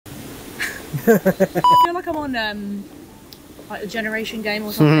I feel like I'm on like a generation game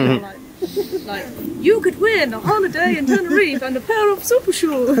or something. like you could win a holiday in Tenerife and a pair of super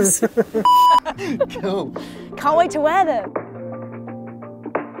shoes. Cool. Can't wait to wear them.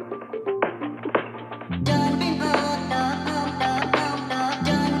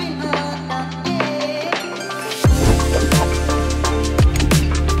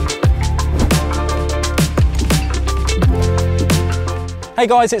 Hey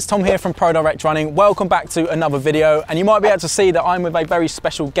guys, it's Tom here from Pro Direct Running. Welcome back to another video, and you might be able to see that I'm with a very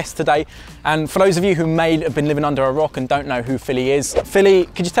special guest today. And for those of you who may have been living under a rock and don't know who Phily is, Phily,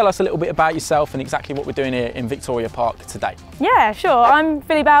 could you tell us a little bit about yourself and exactly what we're doing here in Victoria Park today? Yeah, sure. I'm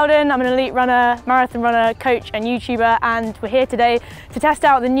Phily Bowden. I'm an elite runner, marathon runner, coach and YouTuber, and we're here today to test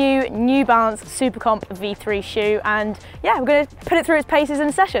out the new Balance Supercomp V3 shoe, and yeah, we're going to put it through its paces in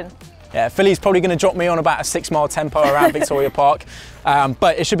a session. Yeah, Phily's probably going to drop me on about a 6-mile tempo around Victoria Park,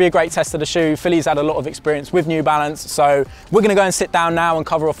 but it should be a great test of the shoe. Phily's had a lot of experience with New Balance, so we're going to go and sit down now and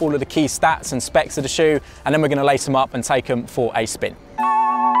cover off all of the key stats and specs of the shoe, and then we're going to lace them up and take them for a spin.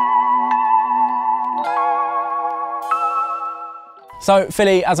 So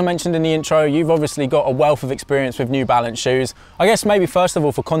Phily, as I mentioned in the intro, you've obviously got a wealth of experience with New Balance shoes. I guess maybe first of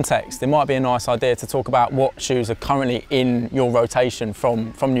all, for context, it might be a nice idea to talk about what shoes are currently in your rotation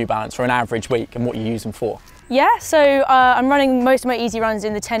from New Balance for an average week and what you use them for. Yeah, so I'm running most of my easy runs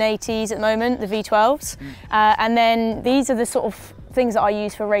in the 1080s at the moment, the V12s, and then these are the sort of things that I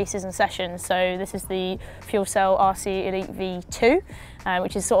use for races and sessions. So this is the Fuel Cell RC Elite V2,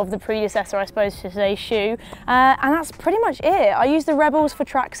 which is sort of the predecessor, I suppose, to today's shoe. And that's pretty much it. I use the Rebels for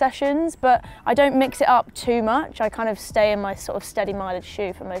track sessions, but I don't mix it up too much. I kind of stay in my sort of steady mileage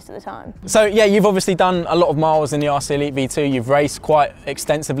shoe for most of the time. So yeah, you've obviously done a lot of miles in the RC Elite V2. You've raced quite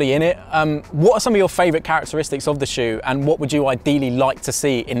extensively in it. What are some of your favourite characteristics of the shoe, and what would you ideally like to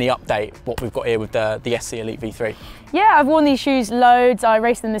see in the update, what we've got here with the SC Elite V3? Yeah, I've worn these shoes loads. I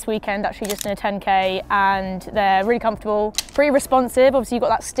raced them this weekend, actually just in a 10K, and they're really comfortable, pretty responsive. Obviously you've got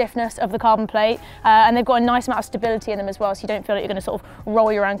that stiffness of the carbon plate, and they've got a nice amount of stability in them as well, so you don't feel like you're going to sort of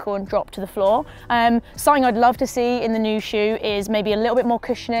roll your ankle and drop to the floor. Something I'd love to see in the new shoe is maybe a little bit more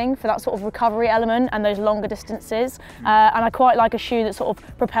cushioning for that sort of recovery element and those longer distances. And I quite like a shoe that sort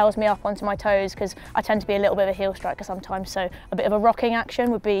of propels me up onto my toes, because I tend to be a little bit of a heel striker sometimes, so a bit of a rocking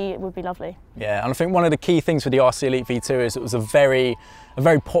action would be lovely. Yeah, and I think one of the key things with the RC Elite V2 is it was a very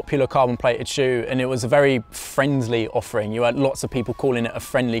popular carbon plated shoe, and it was a very friendly offering. You had lots of people calling it a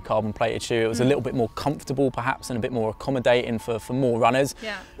friendly carbon plated shoe. It was a little bit more comfortable perhaps, and a bit more accommodating for more runners.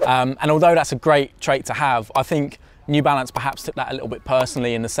 Yeah. And although that's a great trait to have, I think New Balance perhaps took that a little bit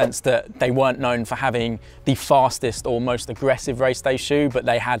personally, in the sense that they weren't known for having the fastest or most aggressive race day shoe, but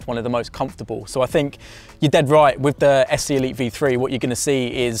they had one of the most comfortable. So I think you're dead right. With the SC Elite V3, what you're going to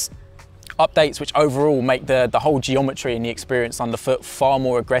see is updates which overall make the whole geometry and the experience underfoot far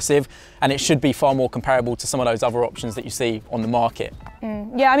more aggressive, and it should be far more comparable to some of those other options that you see on the market.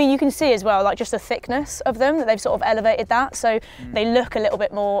 Yeah, I mean, you can see as well, like just the thickness of them, that they've sort of elevated that, so they look a little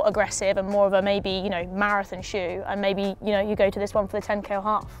bit more aggressive and more of a maybe, you know, marathon shoe, and maybe, you know, you go to this one for the 10K or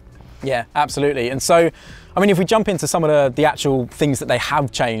half. Yeah, absolutely. And so, I mean, if we jump into some of the actual things that they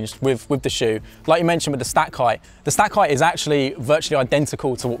have changed with the shoe, like you mentioned with the stack height is actually virtually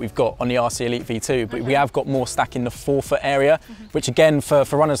identical to what we've got on the RC Elite V2, but we have got more stack in the forefoot area, which again, for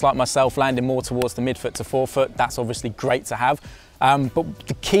runners like myself, landing more towards the midfoot to forefoot, that's obviously great to have. But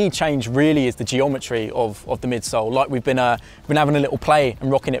the key change really is the geometry of the midsole. Like we've been having a little play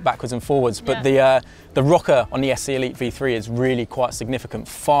and rocking it backwards and forwards, but the rocker on the SC Elite V3 is really quite significant,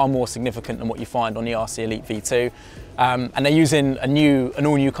 far more significant than what you find on the RC Elite V2. And they're using an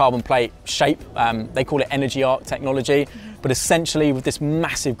all-new carbon plate shape. They call it Energy Arc technology, but essentially with this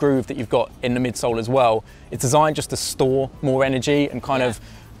massive groove that you've got in the midsole as well, it's designed just to store more energy and kind of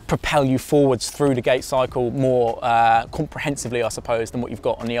propel you forwards through the gait cycle more comprehensively, I suppose, than what you've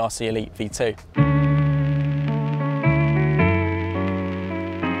got on the RC Elite V2.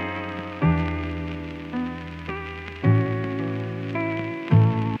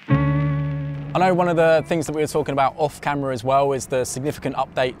 I know one of the things that we were talking about off camera as well is the significant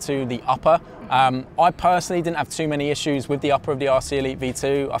update to the upper. I personally didn't have too many issues with the upper of the RC Elite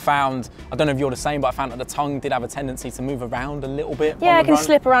V2. I don't know if you're the same, but I found that the tongue did have a tendency to move around a little bit. Yeah, it can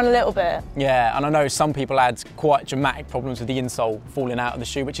slip around a little bit. Yeah, and I know some people had quite dramatic problems with the insole falling out of the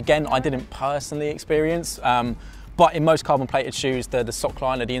shoe, which again, I didn't personally experience. But in most carbon plated shoes, the sock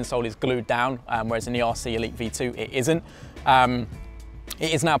line of the insole is glued down, whereas in the RC Elite V2, it isn't.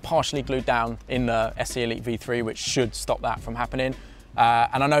 It is now partially glued down in the SC Elite V3, which should stop that from happening.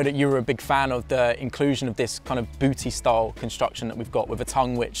 And I know that you were a big fan of the inclusion of this kind of booty style construction that we've got with a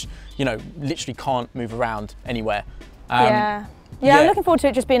tongue which, you know, literally can't move around anywhere. Yeah, I'm looking forward to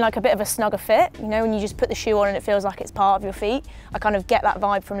it just being like a bit of a snugger fit, you know, when you just put the shoe on and it feels like it's part of your feet. I kind of get that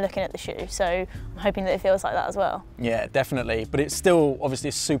vibe from looking at the shoe, so I'm hoping that it feels like that as well. Yeah, definitely, but it's still obviously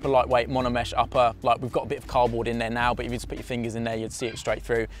a super lightweight monomesh upper. Like, we've got a bit of cardboard in there now, but if you just put your fingers in there, you'd see it straight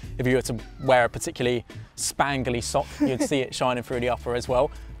through. If you were to wear a particularly spangly sock, you'd see it shining through the upper as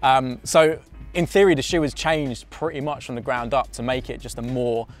well. So in theory, the shoe has changed pretty much from the ground up to make it just a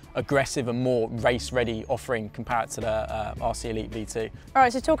more aggressive and more race-ready offering compared to the RC Elite V2. All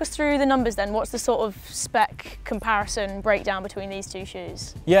right, so talk us through the numbers then. What's the sort of spec comparison breakdown between these two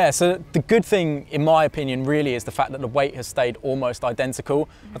shoes? Yeah, so the good thing, in my opinion, really is the fact that the weight has stayed almost identical.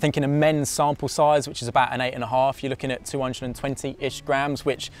 I think in a men's sample size, which is about an 8.5, you're looking at 220-ish grams,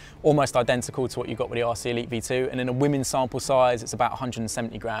 which almost identical to what you got with the RC Elite V2. And in a women's sample size, it's about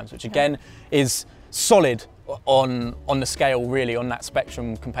 170 grams, which again is solid on the scale, really, on that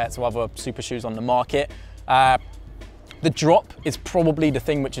spectrum compared to other super shoes on the market. The drop is probably the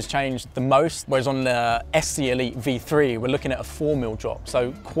thing which has changed the most, whereas on the SC Elite V3, we're looking at a 4mm drop,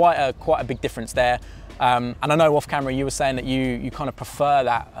 so quite a big difference there. And I know off camera you were saying that you kind of prefer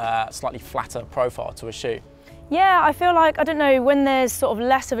that slightly flatter profile to a shoe. Yeah, I feel like, I don't know, when there's sort of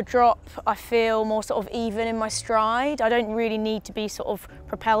less of a drop, I feel more sort of even in my stride. I don't really need to be sort of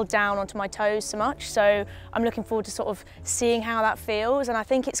propelled down onto my toes so much. So I'm looking forward to sort of seeing how that feels. And I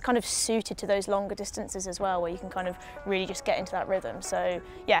think it's kind of suited to those longer distances as well, where you can kind of really just get into that rhythm. So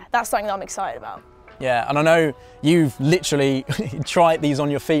yeah, that's something that I'm excited about. Yeah, and I know you've literally tried these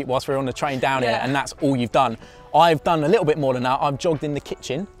on your feet whilst we're on the train down here, and that's all you've done. I've done a little bit more than that. I've jogged in the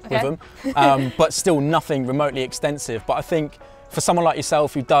kitchen with them, but still nothing remotely extensive. But I think for someone like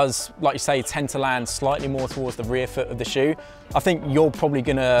yourself who does, like you say, tend to land slightly more towards the rear foot of the shoe, I think you're probably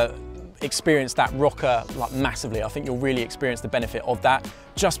gonna experience that rocker like massively. I think you'll really experience the benefit of that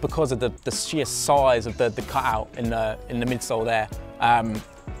just because of the sheer size of the cutout in the midsole there.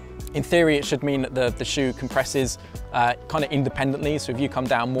 In theory, it should mean that the shoe compresses kind of independently. So if you come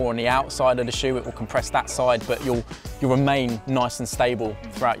down more on the outside of the shoe, it will compress that side, but you'll remain nice and stable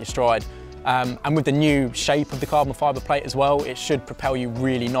throughout your stride. And with the new shape of the carbon fiber plate as well, it should propel you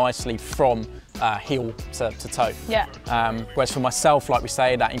really nicely from heel to toe. Yeah. Whereas for myself, like we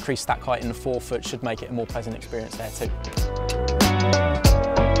say, that increased stack height in the forefoot should make it a more pleasant experience there too.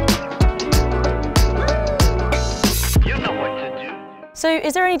 So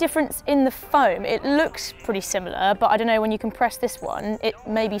is there any difference in the foam? It looks pretty similar, but I don't know, when you compress this one, it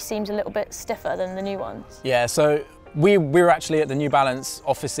maybe seems a little bit stiffer than the new ones. Yeah, so we were actually at the New Balance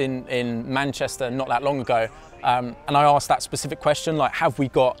office in Manchester not that long ago, and I asked that specific question, like, have we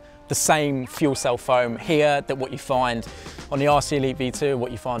got the same fuel cell foam here that what you find on the RC Elite V2,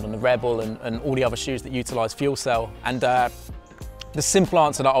 what you find on the Rebel and all the other shoes that utilise fuel cell? And the simple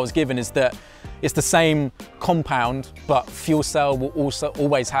answer that I was given is that it's the same compound, but fuel cell will also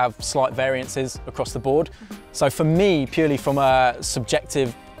always have slight variances across the board. So for me, purely from a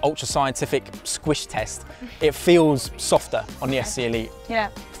subjective, ultra scientific squish test, it feels softer on the SC Elite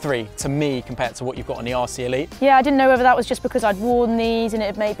 3 to me compared to what you've got on the RC Elite. Yeah, I didn't know whether that was just because I'd worn these and it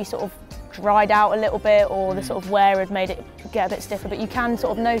had maybe sort of dried out a little bit, or the sort of wear had made it get a bit stiffer, but you can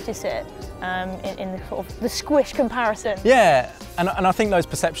sort of notice it in the sort of the squish comparison. Yeah, and I think those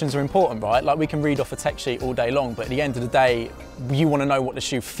perceptions are important, right? Like, we can read off a tech sheet all day long, but at the end of the day, you want to know what the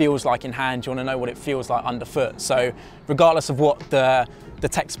shoe feels like in hand, you want to know what it feels like underfoot. So regardless of what the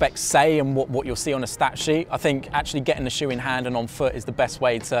tech specs say and what you'll see on a stat sheet, I think actually getting the shoe in hand and on foot is the best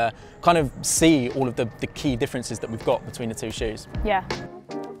way to kind of see all of the key differences that we've got between the two shoes. Yeah.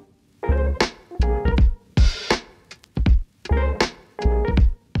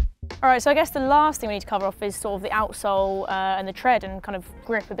 All right, so I guess the last thing we need to cover off is sort of the outsole and the tread and kind of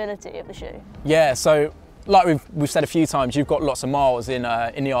gripability of the shoe. Yeah, so like we've said a few times, you've got lots of miles in the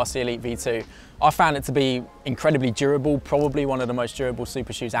RC Elite V2. I found it to be incredibly durable, probably one of the most durable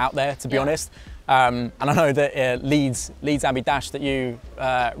super shoes out there, to be honest. And I know that Leeds Abbey Dash that you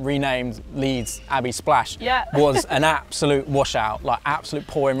renamed Leeds Abbey Splash was an absolute washout, like absolute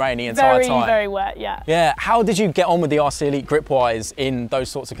pouring rain the entire time. Very wet, yeah. Yeah, how did you get on with the RC Elite grip-wise in those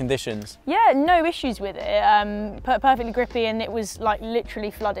sorts of conditions? Yeah, no issues with it. Perfectly grippy, and it was like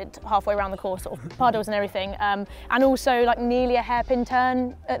literally flooded halfway around the course, sort of puddles and everything. And also like nearly a hairpin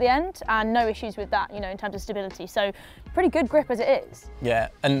turn at the end, and no issues with that, you know, in terms of stability. So pretty good grip as it is. Yeah,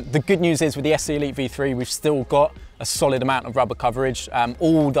 and the good news is with the SC Elite V3, we've still got a solid amount of rubber coverage.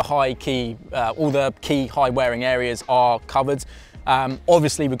 All the key high wearing areas are covered.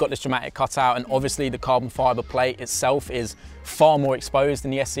 Obviously we've got this dramatic cutout, and obviously the carbon fibre plate itself is far more exposed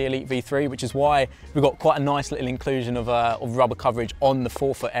in the SC Elite V3, which is why we've got quite a nice little inclusion of rubber coverage on the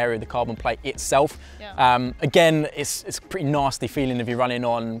forefoot area of the carbon plate itself. Yeah. Again, it's a pretty nasty feeling if you're running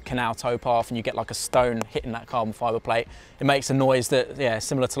on canal towpath and you get like a stone hitting that carbon fibre plate. It makes a noise that, yeah,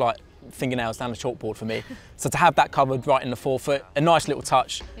 similar to like fingernails down the chalkboard for me. So to have that covered right in the forefoot, a nice little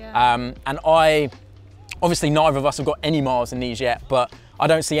touch. Yeah. And obviously neither of us have got any miles in these yet, but I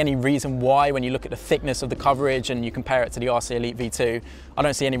don't see any reason why, when you look at the thickness of the coverage and you compare it to the RC Elite V2, I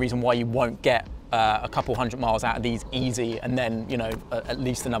don't see any reason why you won't get a couple 100 miles out of these easy, and then, you know, at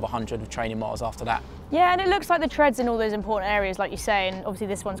least another 100 of training miles after that. Yeah, and it looks like the tread's in all those important areas, like you say, and obviously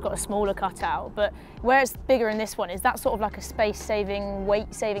this one's got a smaller cutout, but where it's bigger in this one, is that sort of like a space-saving,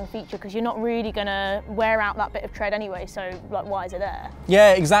 weight-saving feature, because you're not really going to wear out that bit of tread anyway, so like, why is it there?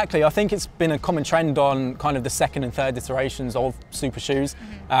 Yeah, exactly. I think it's been a common trend on kind of the second and third iterations of super shoes.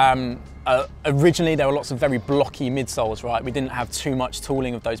 Originally there were lots of very blocky midsoles, right? We didn't have too much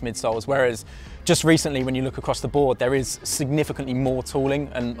tooling of those midsoles, whereas just recently when you look across the board there is significantly more tooling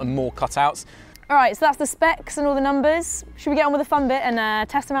and more cutouts. Alright, so that's the specs and all the numbers. Should we get on with the fun bit and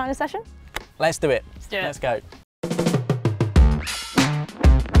test them out in a session? Let's do it. Let's do it. Let's go.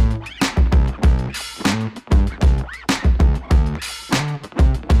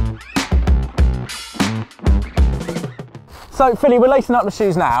 So Philly, we're lacing up the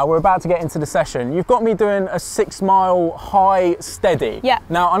shoes now. We're about to get into the session. You've got me doing a 6 mile high steady. Yeah.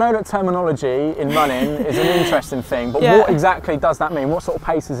 Now I know that terminology in running is an interesting thing, but what exactly does that mean? What sort of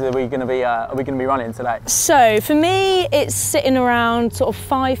paces are we going to be running today? So for me, it's sitting around sort of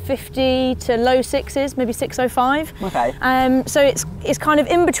 550 to low 6s, maybe 605. Okay. So it's kind of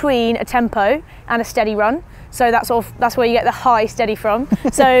in between a tempo and a steady run. So that's where you get the high steady from.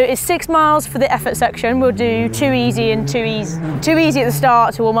 So it's 6 miles for the effort section. We'll do 2 easy and 2 easy at the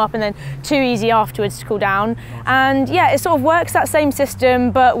start to warm up, and then 2 easy afterwards to cool down. And yeah, it sort of works that same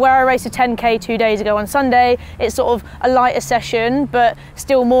system, but where I raced a 10K 2 days ago on Sunday, it's sort of a lighter session, but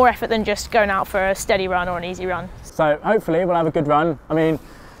still more effort than just going out for a steady run or an easy run. So hopefully we'll have a good run. I mean,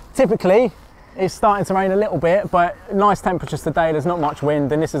 typically, it's starting to rain a little bit, but nice temperatures today. There's not much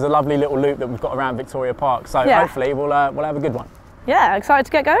wind, and this is a lovely little loop that we've got around Victoria Park. So hopefully we'll have a good one. Yeah, excited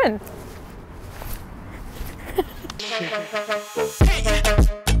to get going.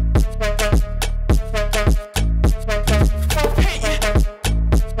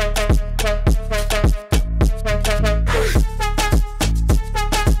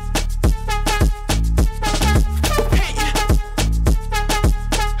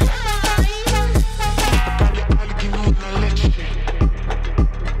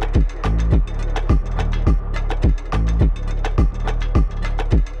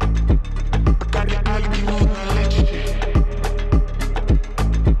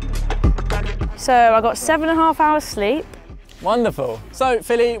 So I got 7.5 hours sleep. Wonderful. So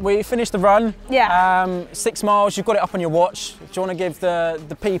Philly, we finished the run. Yeah. 6 miles, you've got it up on your watch. Do you want to give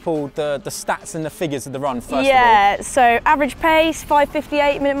the people the stats and the figures of the run first of all? Yeah, so average pace,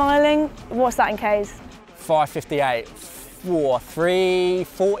 5:58 minute miling. What's that in Ks? 5:58.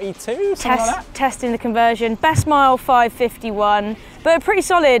 3:42, something like that? Testing the conversion. Best mile 5:51, but pretty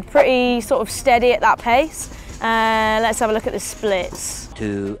solid, pretty sort of steady at that pace. Let's have a look at the splits.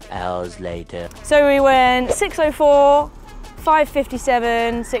 2 hours later. So we went 6:04,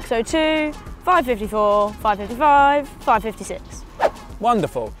 5:57, 6:02, 5:54, 5:55, 5:56.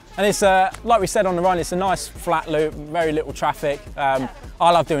 Wonderful. And it's, like we said on the run, it's a nice flat loop, very little traffic. I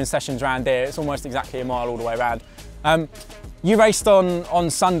love doing sessions around here. It's almost exactly a mile all the way around. You raced on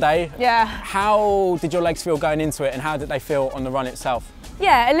Sunday. Yeah. How did your legs feel going into it, and how did they feel on the run itself?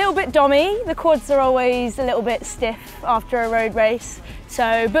 Yeah, a little bit dommy. The quads are always a little bit stiff after a road race.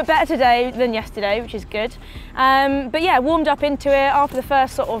 So, but better today than yesterday, which is good. But yeah, warmed up into it after the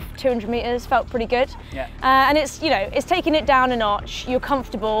first sort of 200 meters, felt pretty good. Yeah. And it's, you know, it's taking it down a notch. You're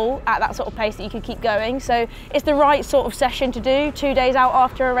comfortable at that sort of pace that you can keep going. So it's the right sort of session to do 2 days out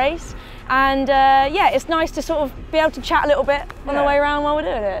after a race. And yeah, it's nice to sort of be able to chat a little bit on the way around while we're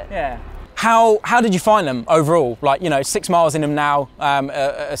doing it. Yeah. How did you find them overall? Like, you know, 6 miles in them now,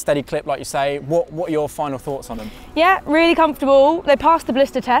 a steady clip, like you say. What are your final thoughts on them? Yeah, really comfortable. They passed the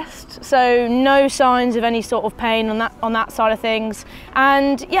blister test, so no signs of any sort of pain on that side of things.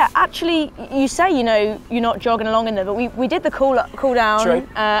 And yeah, actually, you say, you know, you're not jogging along in them, but we did the cool down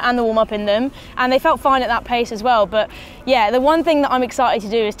and the warm up in them, and they felt fine at that pace as well. But yeah, the one thing that I'm excited to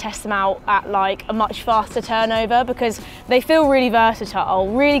do is test them out at like a much faster turnover, because they feel really versatile,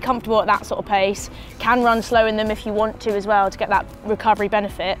 really comfortable at that sort of pace, can run slow in them if you want to as well to get that recovery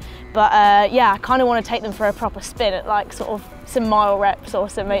benefit. But yeah, I kind of want to take them for a proper spin at like sort of some mile reps or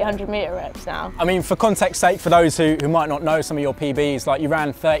some 800 metre reps now. I mean, for context sake, for those who might not know some of your PBs, like you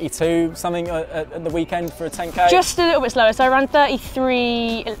ran 32 something at the weekend for a 10K? Just a little bit slower, so I ran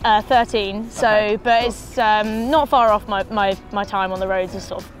 33:13. So, okay, but it's not far off my time on the roads is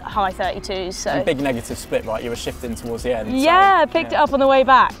sort of high 32s. So a big negative split, right? You were shifting towards the end. Yeah, so, I picked it up on the way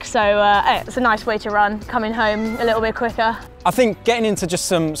back. So it's a nice way to run, coming home a little bit quicker. I think getting into just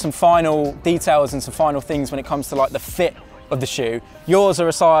some final details and some final things when it comes to like the fit of the shoe. Yours are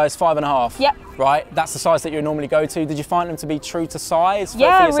a size 5.5. Yep. Right? That's the size that you normally go to. Did you find them to be true to size?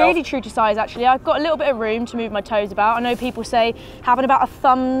 Yeah, really true to size actually. I've got a little bit of room to move my toes about. I know people say having about a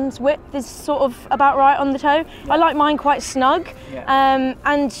thumb's width is sort of about right on the toe. Yeah. I like mine quite snug. Yeah.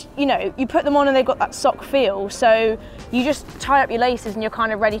 And you know, you put them on and they've got that sock feel. So you just tie up your laces and you're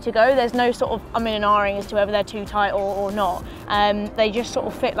kind of ready to go. There's no sort of umming and ahhing as to whether they're too tight or not. They just sort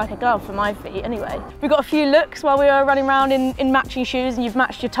of fit like a glove for my feet anyway. We got a few looks while we were running around in matching shoes, and you've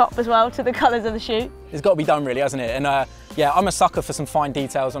matched your top as well to the colours of the shoe. It's got to be done really, hasn't it? And yeah, I'm a sucker for some fine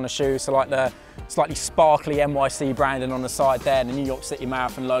details on a shoe. So like the slightly sparkly NYC branding on the side there, the New York City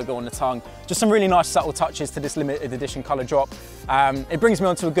Marathon logo on the tongue. Just some really nice subtle touches to this limited edition colour drop. It brings me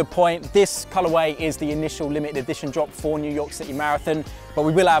on to a good point. This colourway is the initial limited edition drop for New York City Marathon, but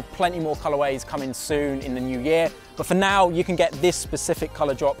we will have plenty more colourways coming soon in the new year. But for now, you can get this specific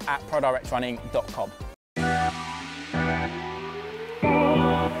colour drop at ProDirectRunning.com.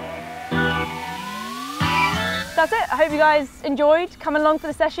 That's it. I hope you guys enjoyed coming along for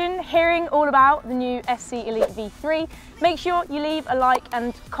the session, hearing all about the new SC Elite V3. Make sure you leave a like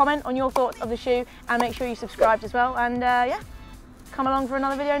and comment on your thoughts of the shoe, and make sure you subscribed as well. And yeah, come along for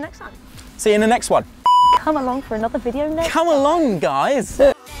another video next time. See you in the next one. Come along for another video next time. Come along, guys.